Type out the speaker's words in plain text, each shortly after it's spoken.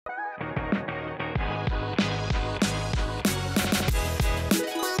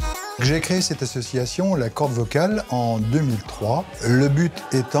J'ai créé cette association, la Corde Vocale, en 2003. Le but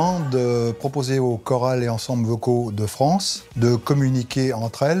étant de proposer aux chorales et ensembles vocaux de France de communiquer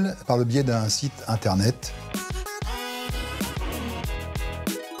entre elles par le biais d'un site internet.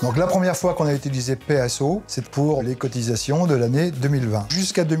 Donc la première fois qu'on a utilisé PSO, c'est pour les cotisations de l'année 2020.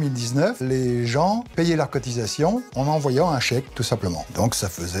 Jusqu'à 2019, les gens payaient leurs cotisations en envoyant un chèque, tout simplement. Donc ça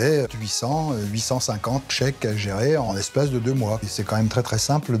faisait 850 chèques à gérer en l'espace de 2 mois. C'est quand même très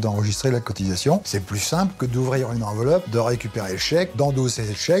simple d'enregistrer la cotisation. C'est plus simple que d'ouvrir une enveloppe, de récupérer le chèque, d'endosser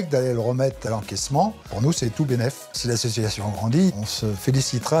le chèque, d'aller le remettre à l'encaissement. Pour nous, c'est tout bénef. Si l'association grandit, on se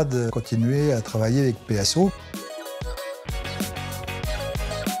félicitera de continuer à travailler avec PSO.